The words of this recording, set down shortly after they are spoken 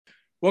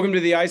Welcome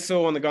to the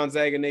ISO on the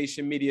Gonzaga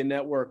Nation Media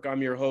Network.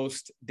 I'm your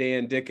host,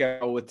 Dan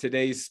Dickau, with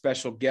today's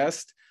special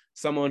guest,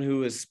 someone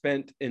who has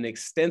spent an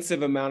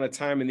extensive amount of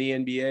time in the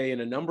NBA in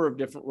a number of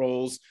different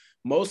roles,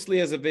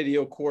 mostly as a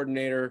video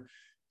coordinator,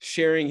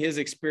 sharing his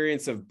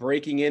experience of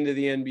breaking into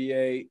the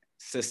NBA,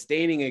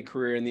 sustaining a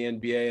career in the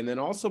NBA, and then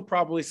also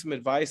probably some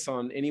advice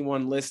on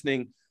anyone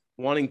listening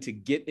wanting to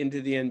get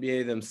into the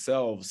NBA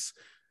themselves.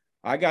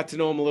 I got to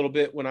know him a little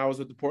bit when I was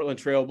with the Portland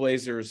Trail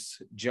Blazers.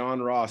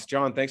 John Ross.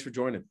 John, thanks for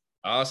joining.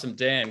 Awesome,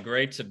 Dan.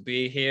 Great to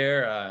be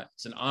here.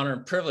 It's an honor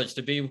and privilege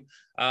to be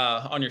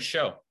on your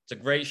show. It's a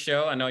great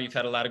show. I know you've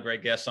had a lot of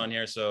great guests on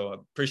here, so I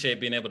appreciate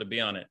being able to be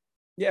on it.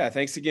 Yeah,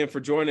 thanks again for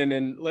joining.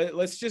 And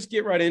let's just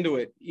get right into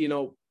it. You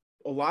know,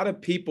 a lot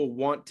of people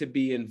want to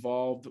be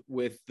involved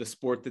with the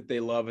sport that they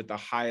love at the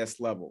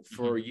highest level.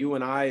 For you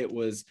and I, it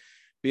was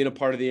being a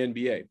part of the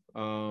NBA.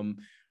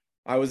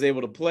 I was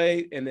able to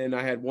play, and then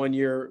I had 1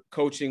 year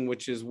coaching,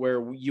 which is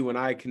where you and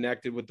I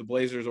connected with the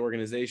Blazers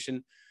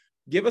organization.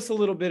 Give us a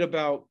little bit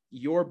about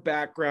your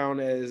background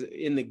as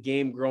in the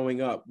game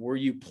growing up. Were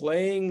you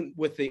playing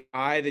with the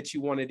eye that you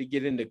wanted to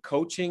get into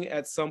coaching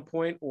at some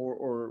point,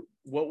 or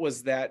what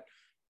was that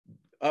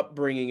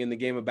upbringing in the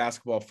game of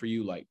basketball for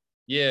you like?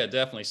 Yeah,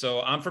 definitely.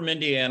 So I'm from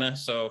Indiana.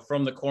 So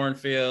from the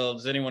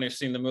cornfields, anyone who's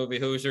seen the movie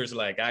Hoosiers,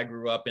 like I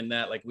grew up in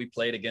that, like we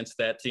played against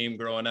that team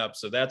growing up.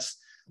 So that's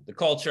the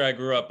culture I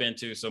grew up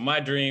into. So my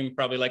dream,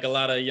 probably like a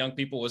lot of young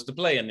people, was to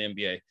play in the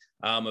NBA.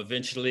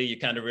 Eventually you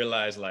kind of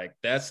realize like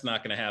that's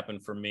not going to happen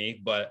for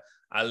me, but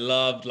I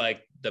loved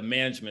like the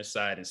management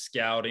side and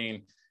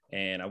scouting,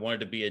 and I wanted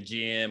to be a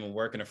GM and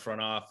work in a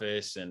front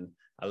office. And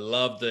I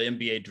loved the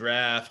NBA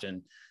draft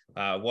and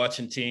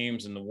watching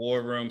teams in the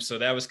war room. So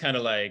that was kind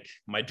of like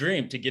my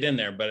dream to get in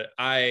there. But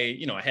I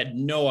had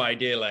no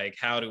idea, like,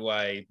 how do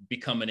I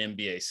become an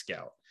NBA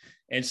scout?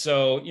 And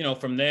so,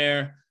 from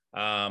there,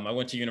 I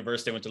went to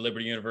university. I went to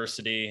Liberty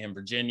University in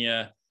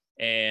Virginia,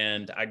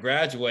 and I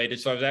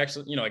graduated. So I was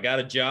actually, I got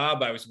a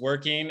job. I was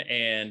working,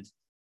 and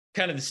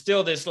kind of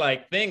still this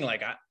like thing,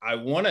 like I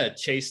want to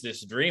chase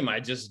this dream. I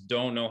just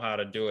don't know how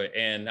to do it.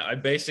 And I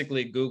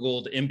basically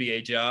Googled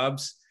NBA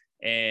jobs,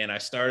 and I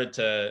started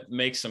to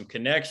make some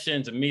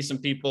connections and meet some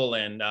people.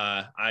 And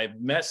I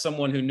met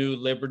someone who knew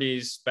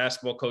Liberty's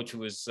basketball coach, who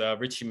was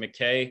Richie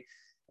McKay.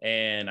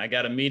 And I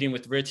got a meeting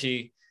with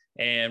Richie,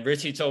 and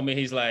Richie told me,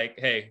 he's like,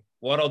 hey,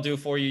 what I'll do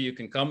for you, you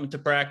can come to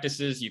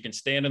practices, you can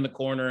stand in the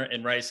corner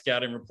and write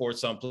scouting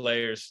reports on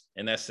players,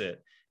 and that's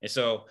it. And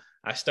so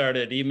I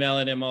started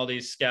emailing him all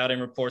these scouting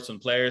reports on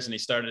players, and he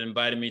started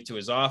inviting me to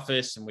his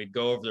office, and we'd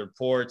go over the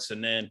reports.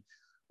 And then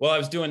while I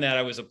was doing that,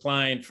 I was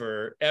applying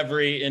for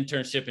every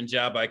internship and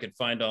job I could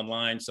find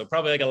online. So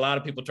probably like a lot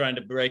of people trying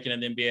to break into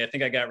the NBA, I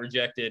think I got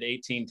rejected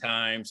 18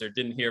 times or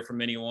didn't hear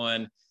from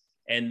anyone.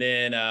 And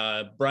then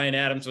Brian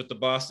Adams with the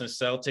Boston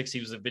Celtics, he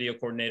was a video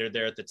coordinator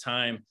there at the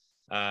time.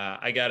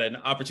 I got an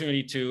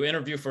opportunity to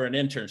interview for an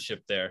internship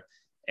there.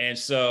 And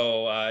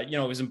so,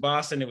 it was in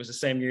Boston. It was the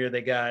same year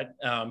they got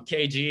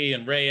KG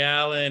and Ray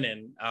Allen,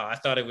 and I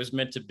thought it was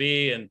meant to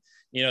be. And,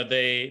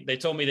 they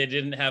told me they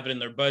didn't have it in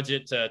their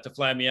budget to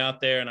fly me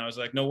out there. And I was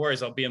like, no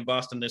worries, I'll be in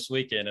Boston this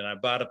weekend. And I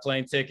bought a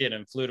plane ticket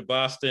and flew to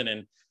Boston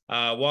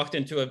and walked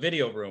into a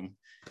video room.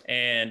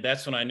 And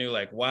that's when I knew,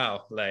 like,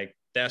 wow, like,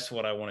 that's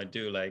what I want to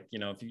do. Like,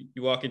 if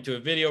you walk into a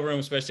video room,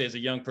 especially as a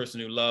young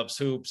person who loves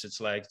hoops, it's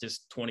like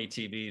just 20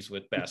 TVs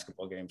with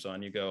basketball games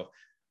on. You go,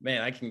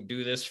 man, I can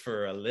do this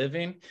for a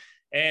living.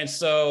 And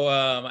so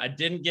I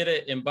didn't get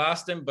it in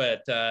Boston,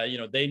 but,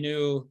 they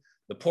knew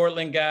the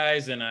Portland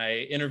guys, and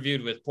I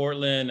interviewed with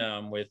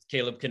Portland with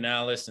Caleb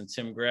Canales and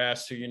Tim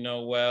Grass, who you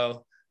know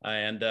well.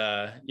 And,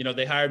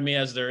 they hired me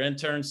as their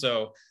intern.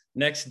 So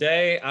next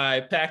day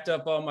I packed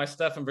up all my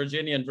stuff in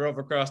Virginia and drove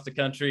across the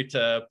country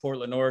to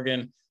Portland,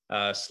 Oregon.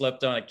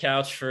 Slept on a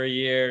couch for a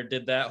year,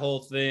 did that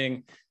whole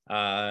thing,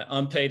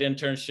 unpaid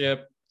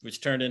internship,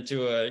 which turned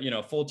into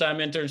a, full-time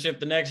internship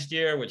the next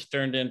year, which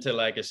turned into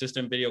like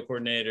assistant video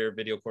coordinator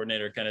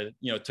kind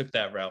of, took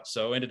that route.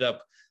 So ended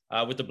up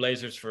with the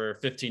Blazers for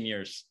 15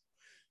 years.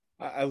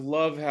 I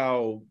love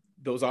how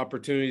those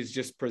opportunities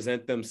just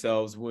present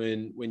themselves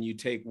when you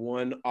take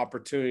one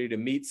opportunity to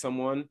meet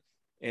someone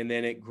and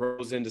then it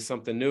grows into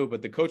something new.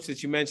 But the coach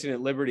that you mentioned at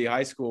Liberty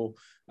High School,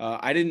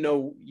 I didn't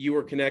know you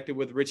were connected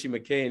with Richie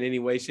McKay in any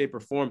way, shape, or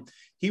form.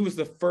 He was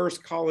the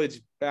first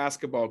college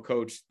basketball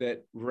coach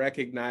that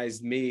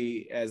recognized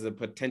me as a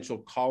potential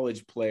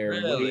college player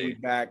way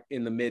back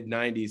in the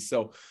mid-90s.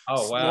 So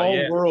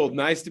small world.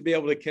 Nice to be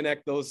able to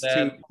connect those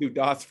two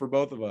dots for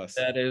both of us.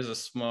 That is a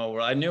small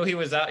world. I knew he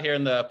was out here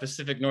in the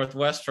Pacific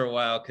Northwest for a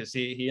while because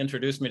he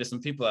introduced me to some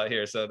people out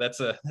here. So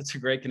that's a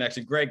great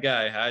connection. Great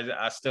guy.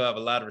 I still have a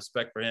lot of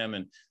respect for him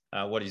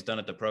and what he's done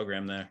at the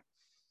program there.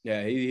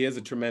 Yeah, he has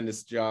a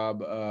tremendous job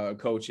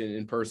coaching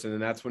in person,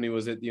 and that's when he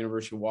was at the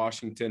University of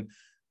Washington.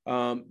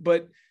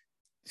 But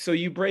so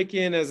you break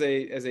in as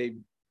a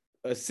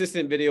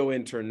assistant video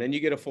intern, then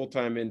you get a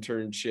full-time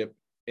internship,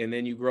 and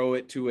then you grow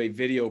it to a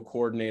video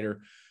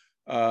coordinator.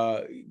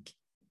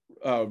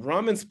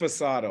 Ramen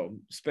Spasato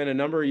spent a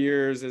number of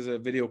years as a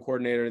video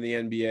coordinator in the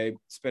NBA,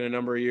 spent a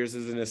number of years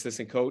as an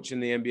assistant coach in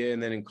the NBA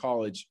and then in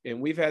college.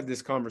 And we've had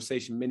this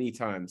conversation many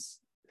times.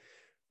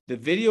 The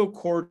video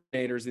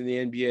coordinators in the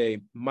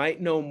NBA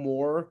might know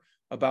more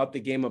about the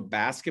game of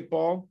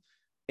basketball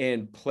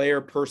and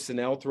player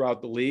personnel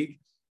throughout the league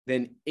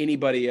than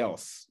anybody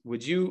else.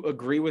 Would you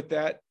agree with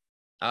that?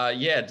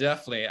 Yeah,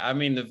 definitely. I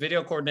mean, the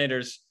video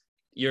coordinators,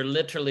 you're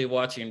literally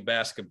watching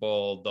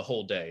basketball the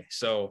whole day.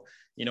 So,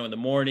 in the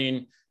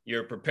morning,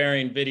 you're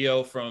preparing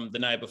video from the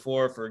night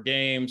before for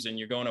games and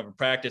you're going over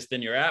practice,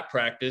 then you're at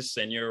practice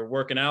and you're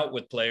working out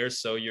with players.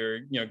 So you're,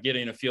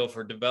 getting a feel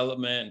for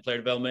development and player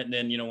development.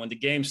 And then, when the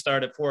games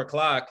start at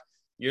 4:00,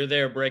 you're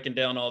there breaking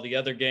down all the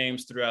other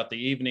games throughout the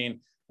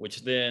evening,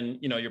 which then,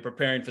 you're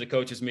preparing for the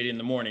coaches meeting in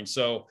the morning.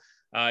 So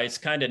it's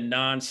kind of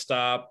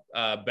nonstop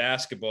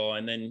basketball.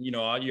 And then,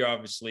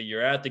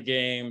 you're at the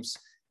games.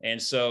 And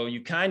so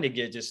you kind of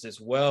get just this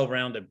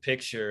well-rounded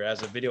picture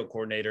as a video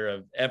coordinator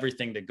of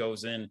everything that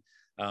goes in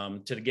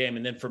to the game.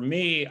 And then for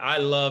me, I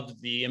loved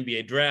the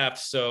NBA draft.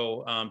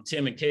 So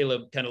Tim and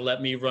Caleb kind of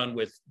let me run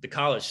with the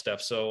college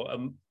stuff.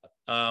 So,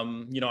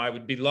 I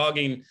would be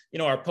logging,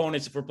 our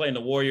opponents, if we're playing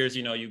the Warriors,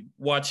 you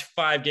watch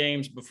 5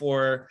 games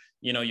before,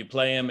 you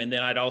play them. And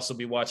then I'd also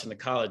be watching the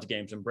college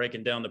games and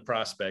breaking down the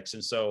prospects.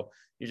 And so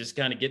you're just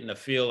kind of getting a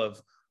feel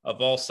of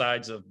all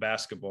sides of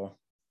basketball.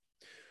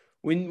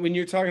 When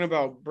you're talking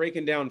about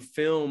breaking down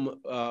film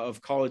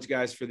of college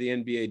guys for the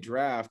NBA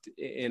draft,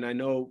 and I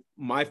know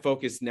my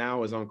focus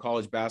now is on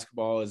college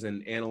basketball as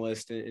an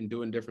analyst and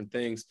doing different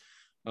things,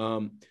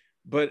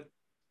 but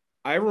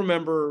I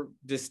remember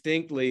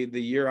distinctly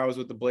the year I was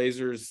with the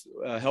Blazers,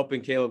 helping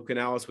Caleb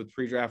Canales with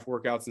pre-draft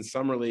workouts in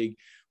summer league,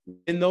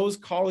 and those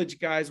college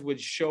guys would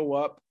show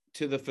up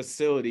to the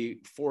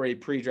facility for a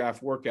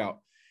pre-draft workout.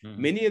 Mm-hmm.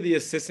 Many of the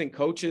assistant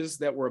coaches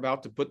that were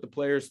about to put the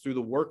players through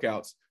the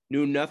workouts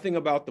knew nothing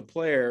about the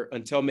player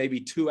until maybe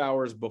 2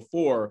 hours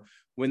before,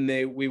 when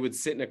we would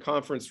sit in a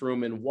conference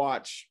room and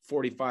watch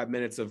 45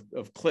 minutes of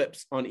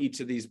clips on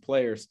each of these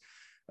players.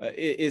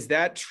 Is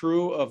that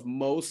true of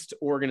most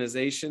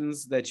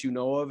organizations that you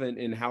know of,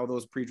 and how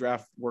those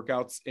pre-draft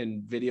workouts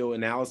and video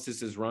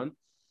analysis is run?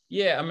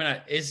 Yeah, I mean,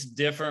 it's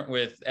different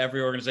with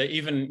every organization.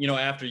 Even,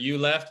 after you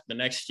left, the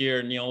next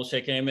year, Neil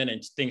Olshey came in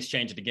and things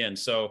changed again.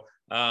 So,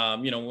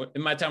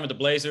 in my time with the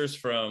Blazers,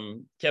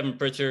 from Kevin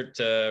Pritchard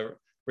to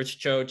Rich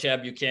Cho,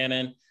 Chad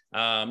Buchanan,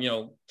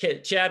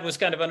 Chad was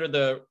kind of under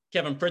the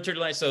Kevin Pritchard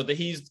line. So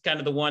he's kind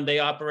of the one, they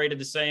operated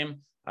the same.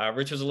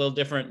 Rich was a little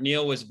different.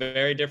 Neil was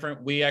very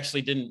different. We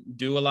actually didn't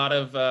do a lot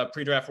of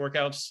pre-draft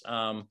workouts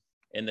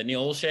in the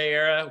Neil Olshey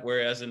era,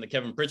 whereas in the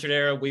Kevin Pritchard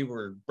era, we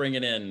were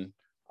bringing in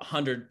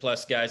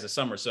 100+ guys a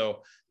summer.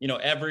 So,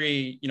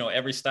 every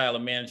style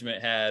of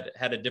management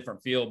had a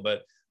different feel.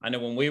 But I know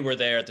when we were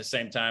there at the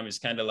same time, it's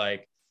kind of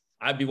like,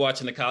 I'd be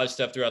watching the college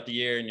stuff throughout the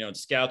year, and, the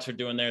scouts are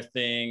doing their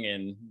thing,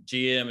 and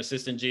GM,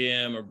 assistant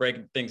GM are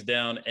breaking things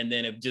down. And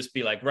then it'd just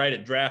be like right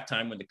at draft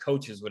time when the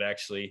coaches would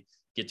actually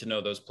get to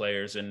know those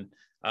players. And,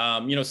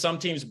 some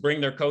teams bring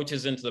their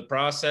coaches into the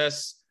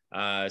process.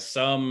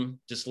 Some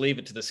just leave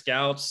it to the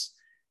scouts.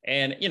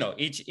 And,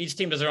 each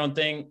team does their own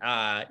thing.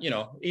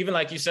 Even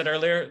like you said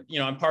earlier,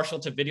 I'm partial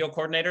to video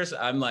coordinators.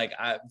 I'm like,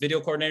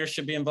 video coordinators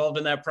should be involved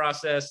in that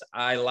process.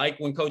 I like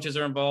when coaches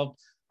are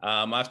involved.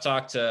 I've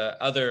talked to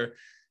other,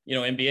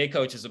 NBA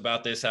coaches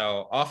about this,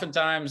 how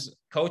oftentimes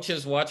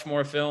coaches watch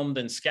more film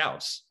than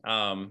scouts.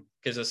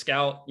 Because a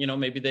scout,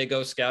 maybe they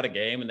go scout a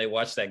game and they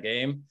watch that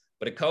game,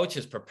 but a coach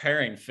is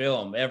preparing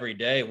film every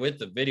day with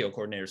the video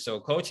coordinator. So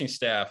coaching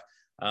staff,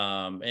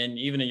 and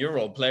even in your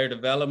role, player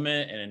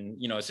development and,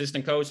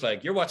 assistant coach,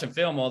 like, you're watching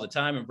film all the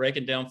time and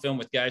breaking down film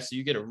with guys. So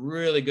you get a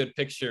really good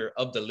picture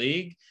of the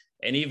league.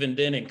 And even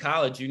then in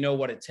college,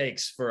 what it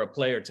takes for a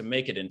player to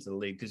make it into the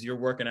league, because you're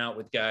working out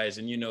with guys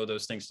and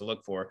those things to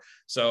look for.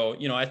 So,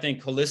 I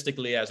think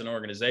holistically as an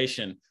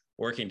organization,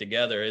 working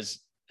together is,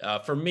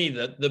 for me,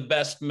 the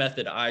best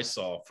method I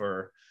saw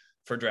for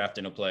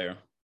drafting a player.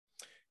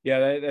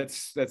 Yeah,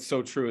 that's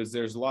so true. Is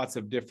there's lots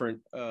of different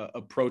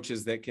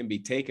approaches that can be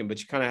taken, but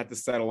you kind of have to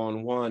settle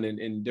on one,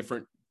 and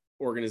different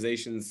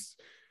organizations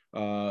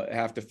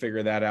have to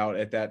figure that out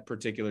at that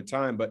particular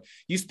time. But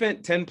you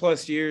spent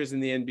 10+ years in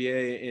the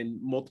NBA in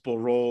multiple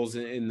roles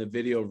in the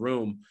video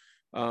room.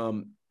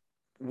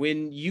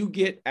 When you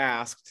get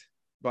asked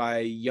by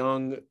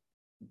young,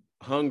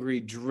 hungry,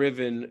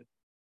 driven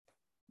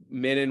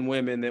men and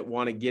women that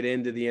want to get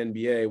into the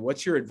NBA,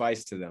 what's your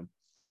advice to them?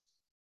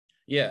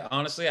 Yeah,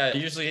 honestly, I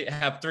usually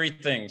have 3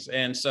 things.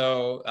 And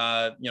so,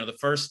 the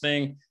first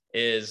thing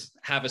is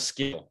have a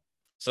skill.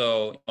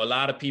 So a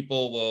lot of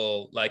people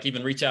will like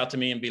even reach out to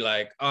me and be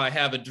like, oh, I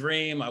have a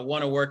dream. I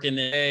want to work in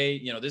the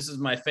NBA. This is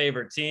my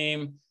favorite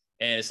team.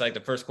 And it's like,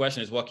 the first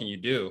question is, what can you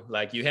do?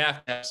 Like, you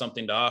have to have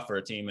something to offer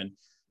a team. And,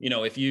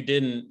 if you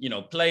didn't,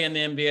 play in the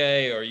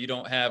NBA, or you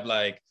don't have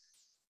like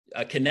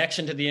a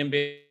connection to the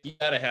NBA, you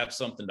got to have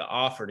something to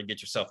offer to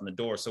get yourself in the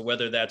door. So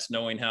whether that's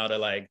knowing how to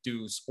like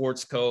do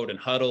sports code and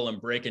huddle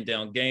and breaking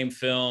down game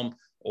film,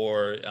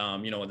 or,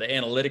 the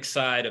analytics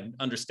side of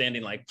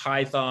understanding like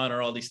Python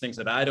or all these things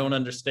that I don't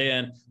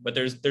understand. But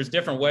there's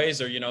different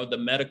ways, or, the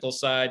medical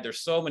side.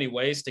 There's so many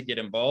ways to get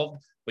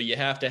involved, but you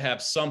have to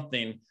have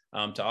something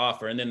to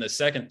offer. And then the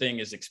second thing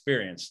is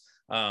experience.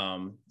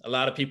 A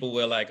lot of people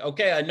will like,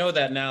 okay, I know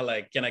that now,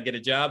 like, can I get a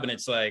job? And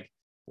it's like,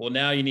 well,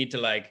 now you need to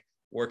like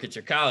work at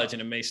your college,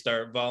 and it may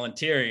start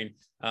volunteering.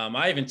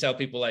 I even tell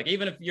people, like,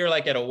 even if you're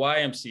like at a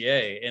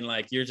YMCA and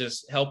like you're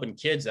just helping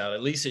kids out,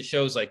 at least it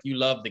shows like you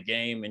love the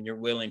game and you're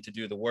willing to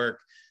do the work.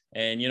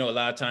 And, a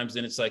lot of times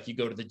then it's like you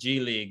go to the G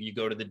League, you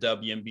go to the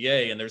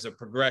WNBA, and there's a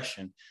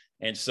progression.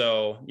 And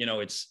so,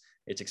 it's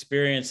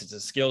experience, it's a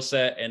skill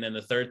set. And then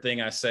the third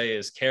thing I say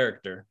is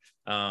character,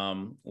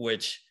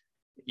 which,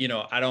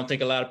 I don't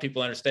think a lot of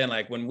people understand.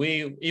 Like when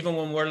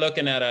we're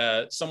looking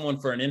at someone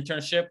for an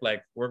internship,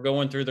 like we're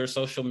going through their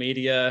social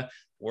media,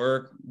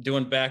 we're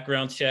doing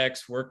background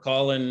checks, we're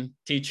calling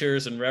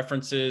teachers and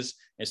references.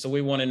 And so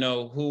we want to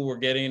know who we're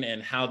getting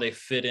and how they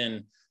fit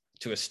in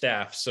to a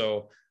staff.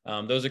 So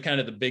those are kind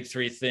of the big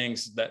three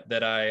things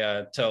that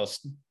I tell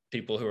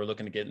people who are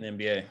looking to get an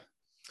MBA.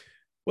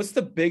 What's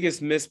the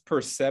biggest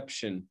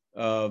misperception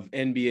of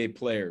NBA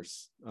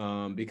players?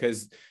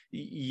 Because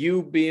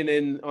you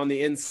being on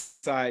the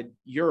inside,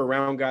 you're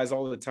around guys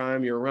all the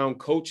time. You're around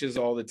coaches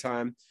all the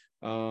time.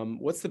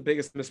 What's the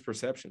biggest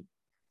misperception?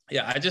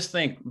 Yeah, I just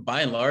think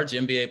by and large,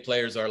 NBA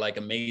players are like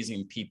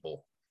amazing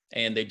people,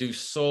 and they do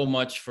so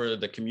much for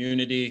the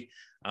community.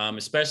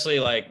 Especially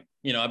like,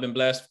 I've been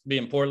blessed to be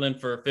in Portland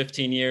for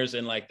 15 years.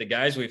 And like the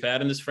guys we've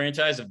had in this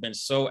franchise have been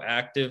so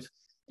active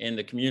in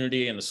the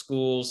community and the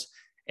schools.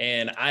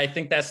 And I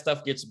think that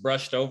stuff gets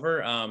brushed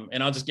over.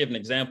 And I'll just give an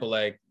example.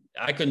 Like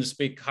I couldn't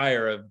speak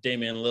higher of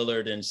Damian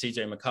Lillard and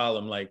CJ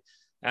McCollum. Like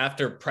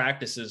after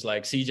practices,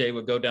 like CJ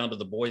would go down to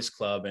the boys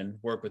club and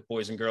work with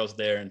boys and girls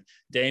there. And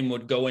Dame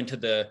would go into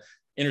the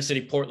inner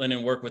city Portland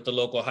and work with the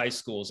local high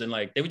schools. And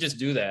like, they would just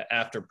do that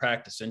after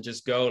practice and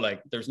just go,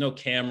 like, there's no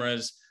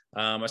cameras.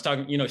 I was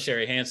talking,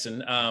 Sherry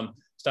Hansen, I was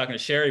talking to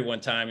Sherry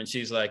one time, and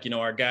she's like,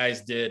 our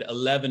guys did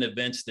 11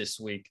 events this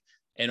week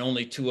and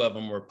only 2 of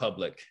them were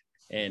public.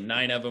 And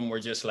 9 of them were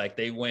just like,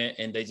 they went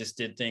and they just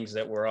did things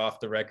that were off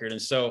the record.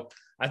 And so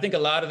I think a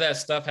lot of that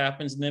stuff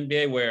happens in the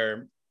NBA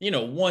where,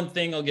 one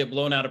thing will get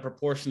blown out of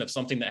proportion of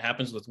something that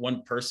happens with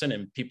one person,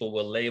 and people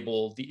will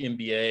label the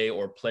NBA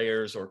or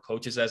players or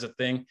coaches as a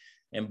thing.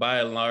 And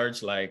by and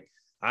large, like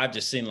I've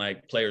just seen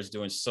like players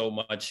doing so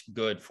much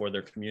good for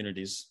their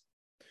communities.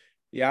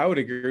 Yeah, I would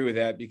agree with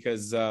that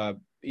because, the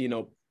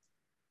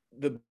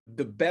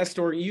best,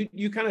 or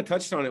you kind of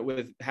touched on it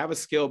with have a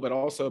skill, but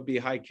also be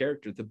high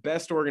character. The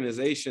best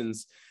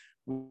organizations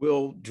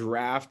will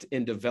draft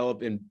and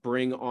develop and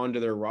bring onto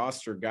their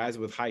roster guys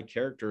with high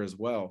character as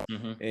well.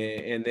 Mm-hmm.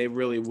 And they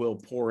really will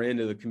pour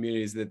into the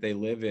communities that they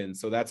live in.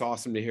 So that's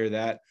awesome to hear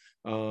that.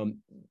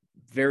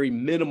 Very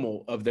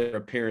minimal of their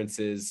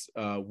appearances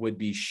would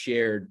be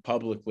shared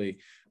publicly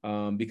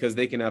because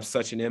they can have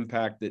such an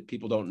impact that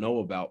people don't know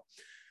about.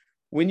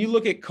 When you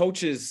look at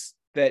coaches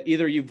that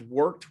either you've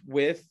worked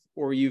with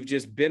or you've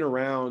just been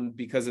around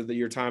because of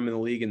your time in the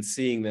league and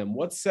seeing them,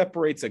 what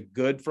separates a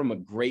good from a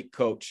great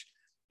coach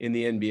in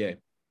the NBA?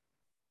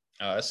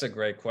 That's a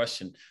great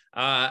question.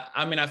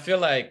 I feel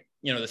like,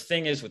 the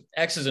thing is with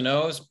X's and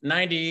O's,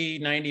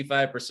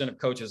 95% of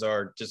coaches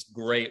are just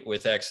great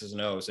with X's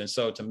and O's. And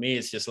so to me,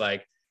 it's just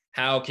like,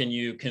 how can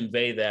you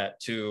convey that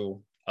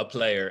to a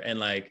player? And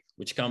like,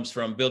 which comes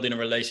from building a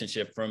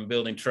relationship, from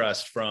building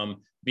trust,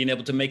 from being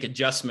able to make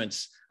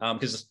adjustments.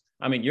 Because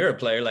you're a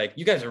player, like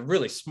you guys are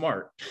really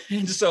smart.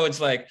 And so it's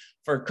like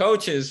for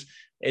coaches,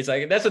 it's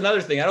like, that's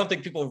another thing. I don't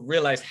think people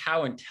realize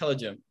how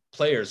intelligent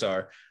players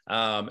are.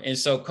 And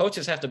so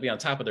coaches have to be on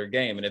top of their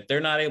game. And if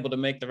they're not able to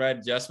make the right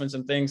adjustments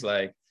and things,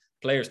 like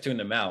players tune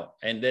them out,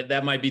 and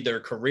that might be their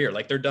career.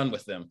 Like they're done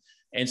with them.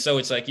 And so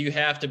it's like, you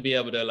have to be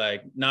able to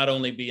like, not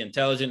only be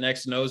intelligent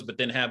X and O's, but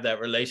then have that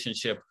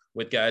relationship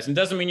with guys. And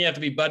doesn't mean you have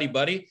to be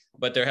buddy,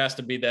 but there has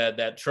to be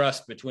that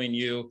trust between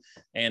you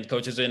and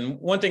coaches. And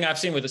one thing I've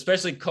seen with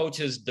especially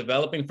coaches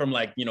developing from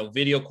like,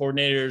 video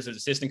coordinators or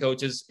assistant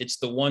coaches, it's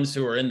the ones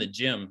who are in the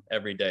gym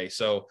every day.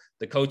 So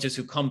the coaches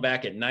who come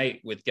back at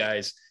night with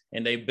guys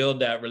and they build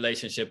that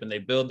relationship and they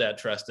build that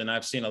trust. And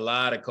I've seen a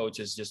lot of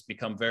coaches just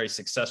become very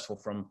successful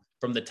from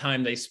the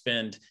time they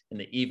spend in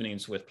the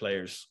evenings with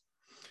players.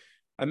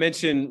 I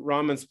mentioned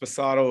Raman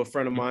Spasato, a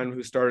friend of mine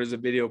who started as a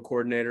video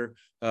coordinator.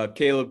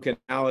 Caleb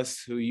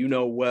Canales, who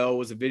well,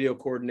 was a video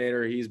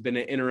coordinator. He's been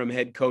an interim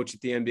head coach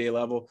at the NBA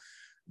level.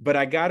 But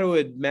I got to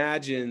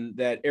imagine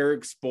that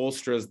Eric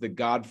Spoelstra is the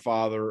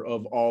godfather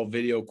of all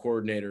video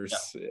coordinators.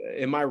 Yeah.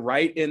 Am I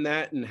right in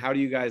that? And how do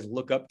you guys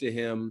look up to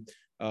him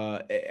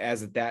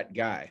as that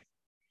guy?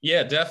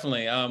 Yeah,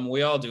 definitely.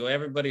 We all do.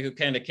 Everybody who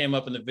kind of came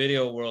up in the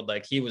video world,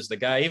 like he was the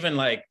guy. Even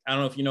like, I don't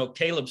know if you know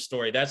Caleb's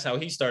story. That's how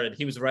he started.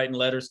 He was writing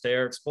letters to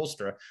Eric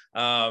Spoelstra.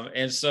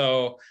 And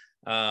so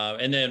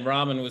And then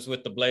Ramen was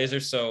with the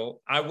Blazers. So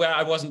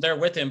I wasn't there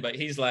with him, but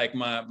he's like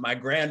my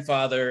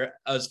grandfather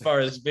as far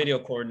as video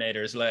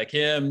coordinators, like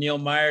him, Neil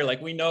Meyer,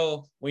 like we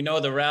know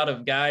the route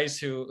of guys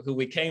who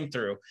we came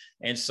through.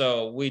 And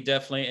so we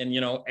definitely, and,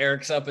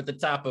 Eric's up at the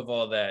top of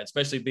all that,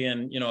 especially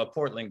being, a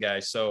Portland guy.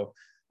 So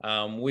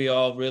we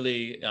all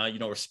really,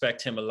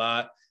 respect him a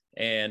lot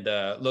and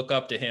look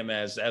up to him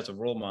as a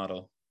role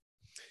model.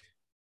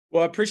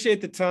 Well, I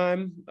appreciate the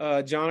time.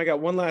 John, I got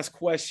one last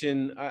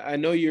question. I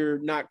know you're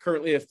not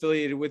currently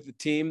affiliated with the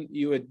team.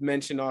 You had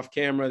mentioned off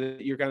camera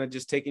that you're kind of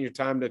just taking your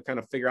time to kind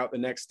of figure out the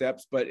next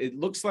steps, but it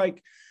looks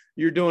like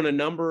you're doing a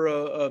number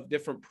of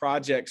different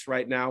projects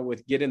right now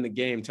with Get in the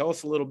Game. Tell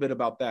us a little bit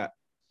about that.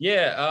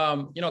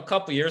 Yeah, a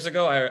couple years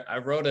ago, I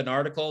wrote an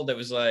article that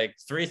was like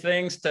 3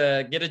 things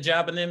to get a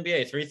job in the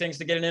NBA, 3 things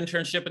to get an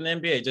internship in the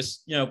NBA.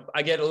 Just,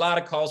 I get a lot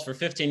of calls. For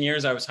 15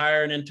 years. I was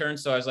hiring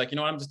interns. So I was like,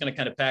 I'm just going to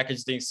kind of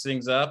package these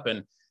things up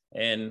and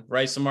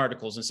write some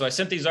articles. And so I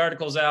sent these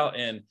articles out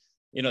and,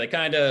 they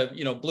kind of,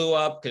 blew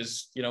up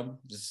because,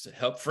 just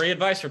help free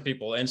advice for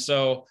people. And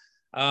so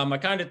I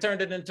kind of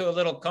turned it into a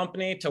little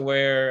company to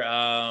where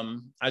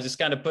I just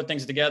kind of put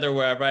things together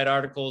where I write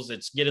articles.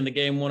 It's Get in the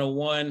Game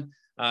 101.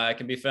 It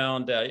can be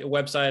found a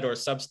website or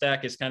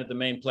Substack is kind of the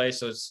main place.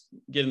 So it's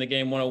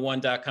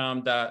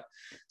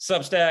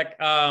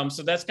getinthegame101.com.substack.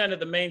 So that's kind of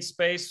the main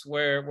space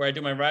where I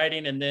do my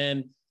writing. And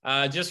then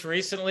just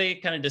recently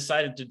kind of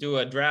decided to do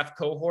a draft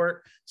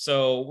cohort.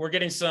 So we're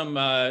getting some,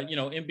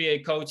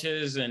 NBA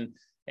coaches and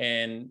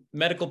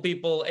medical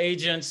people,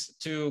 agents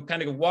to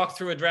kind of walk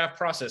through a draft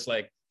process,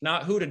 like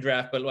not who to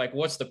draft, but like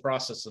what's the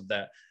process of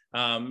that.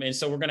 And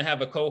so we're going to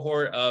have a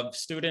cohort of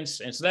students.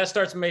 And so that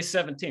starts May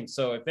 17th.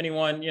 So if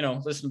anyone,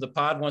 listen to the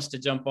pod wants to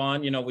jump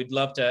on, we'd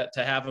love to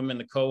have them in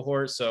the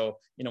cohort. So,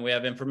 we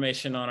have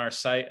information on our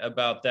site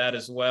about that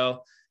as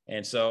well.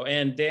 And so,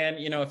 and Dan,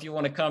 if you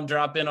want to come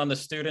drop in on the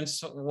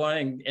students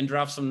one and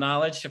drop some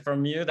knowledge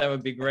from you, that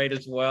would be great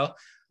as well.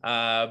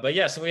 But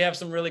yeah, so we have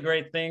some really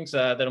great things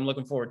that I'm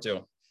looking forward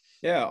to.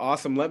 Yeah,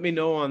 awesome. Let me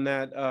know on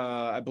that.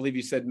 I believe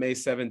you said May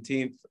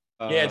 17th.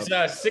 Yeah, it's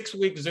a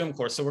 6-week Zoom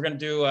course. So we're going to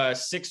do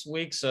 6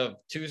 weeks of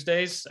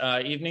Tuesdays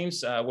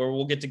evenings where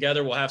we'll get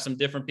together. We'll have some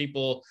different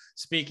people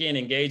speaking,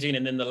 engaging.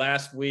 And then the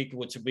last week,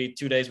 which will be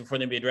 2 days before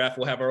the NBA draft,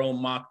 we'll have our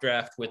own mock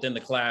draft within the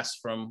class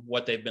from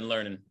what they've been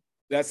learning.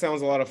 That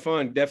sounds a lot of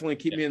fun. Definitely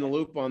keep me in the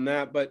loop on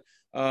that. But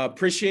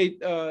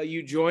appreciate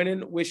you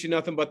joining. Wish you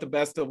nothing but the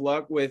best of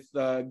luck with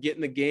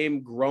getting the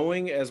game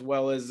growing, as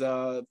well as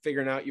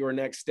figuring out your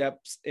next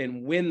steps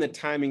and when the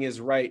timing is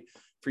right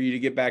for you to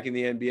get back in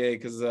the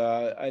NBA, because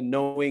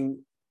knowing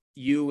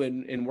you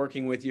and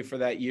working with you for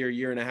that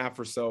year and a half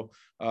or so,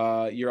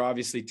 you're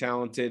obviously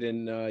talented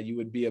and you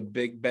would be a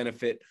big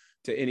benefit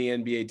to any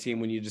NBA team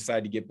when you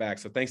decide to get back.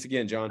 So thanks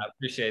again, John. I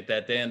appreciate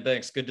that, Dan.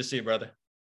 Thanks. Good to see you, brother.